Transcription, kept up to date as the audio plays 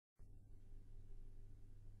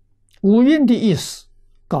五蕴的意思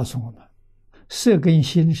告诉我们，色跟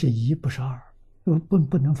心是一，不是二，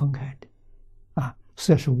不能分开的。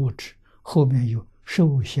色是物质，后面有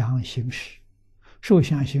受想行识，受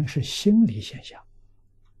想行识心理现象。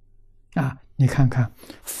你看看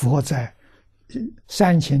佛在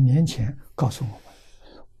3000年前告诉我们，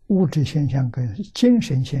物质现象跟精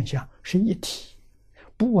神现象是一体，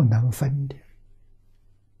不能分的。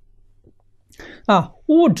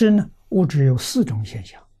物质呢？物质有4种现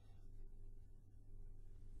象。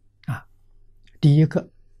第一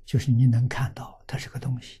个就是你能看到它是个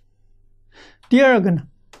东西。第二个呢，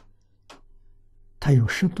它有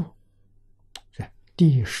湿度，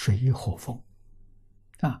地水火风。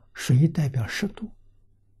水代表湿度，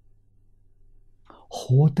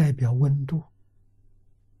火代表温度。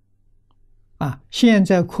现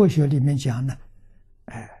在科学里面讲呢，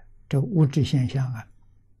这物质现象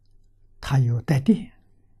它有带电，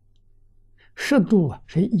湿度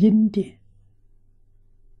是阴电，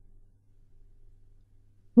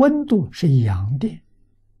温度是阳电，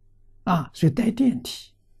所以带电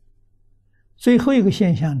体。最后一个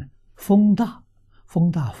现象呢，风大，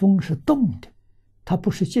风是动的，它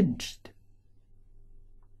不是静止的，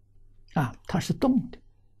它是动的，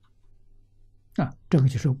这个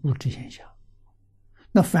就是物质现象。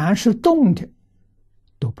那凡是动的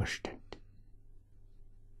都不是真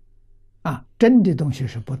的，真的东西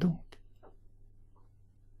是不动的。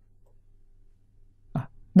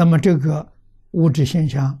那么这个物质现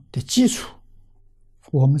象的基础，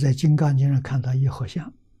我们在《金刚经》上看到一合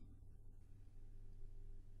相，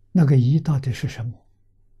那个一到底是什么？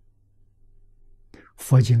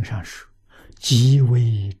佛经上说即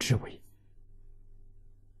为之为，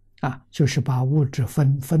就是把物质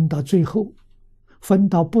分到最后，分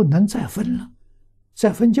到不能再分了，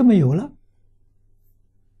再分就没有了。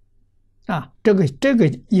这个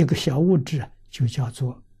一个小物质就叫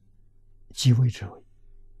做即为之为。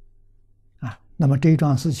那么这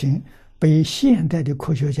桩事情被现代的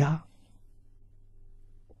科学家，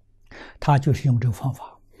他就是用这个方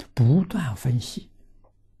法不断分析，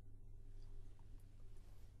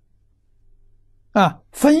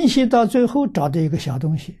分析到最后找到一个小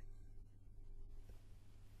东西，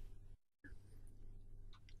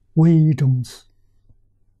微中子。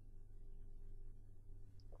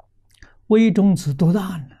微中子多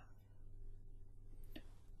大呢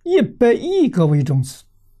？100亿个微中子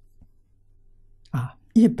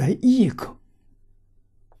，100亿个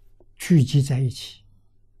聚集在一起，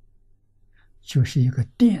就是一个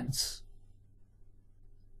电子。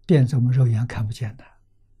电子我们肉眼看不见的，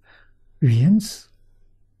原子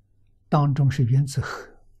当中是原子核，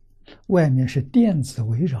外面是电子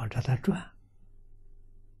围绕着它转。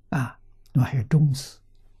那么还有中子，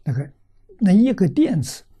那一个电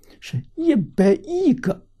子是100亿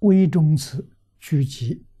个微中子聚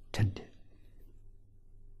集成的。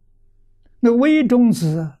那微中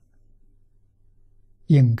子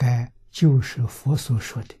应该就是佛所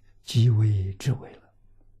说的即为之为了，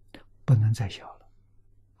不能再小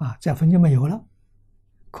了，再分就没有了。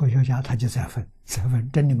科学家他就再分，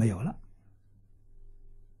真的没有了。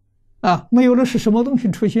没有了是什么东西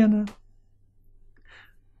出现呢？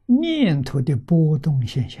念头的波动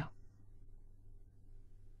现象，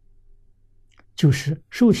就是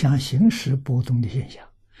受想行识波动的现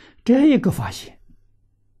象。这一个发现，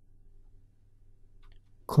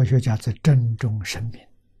科学家在郑重声明，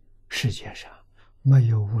世界上没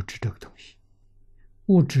有物质这个东西。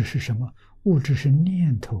物质是什么？物质是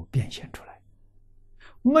念头变现出来，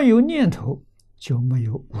没有念头就没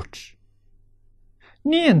有物质。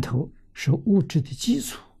念头是物质的基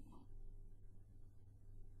础。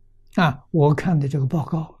我看的这个报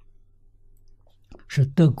告是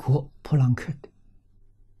德国普朗克的。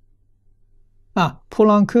普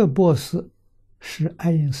朗克博士是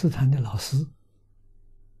爱因斯坦的老师。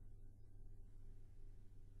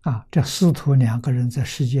这师徒2个人在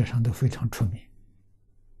世界上都非常出名。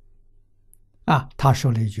他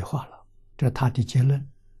说了一句话了，这是他的结论。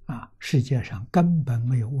世界上根本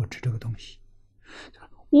没有物质这个东西，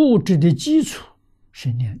物质的基础是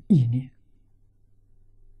意念。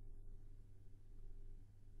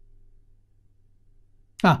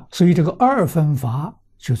所以这个2分法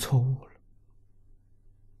就错误了。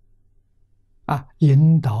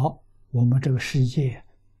引导我们这个世界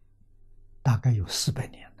大概有400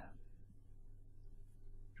年了，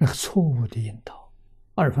这个错误的引导。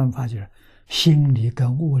2分法就是心理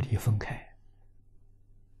跟物理分开。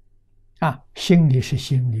心理是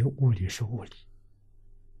心理，物理是物理，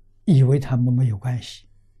以为他们没有关系，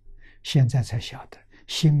现在才晓得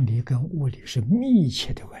心理跟物理是密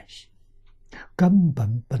切的关系，根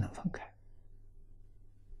本不能分开。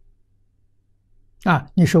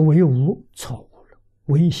你说唯无错误了，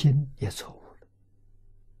唯心也错误了。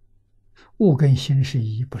物跟心是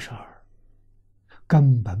一，不是二，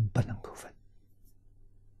根本不能够分。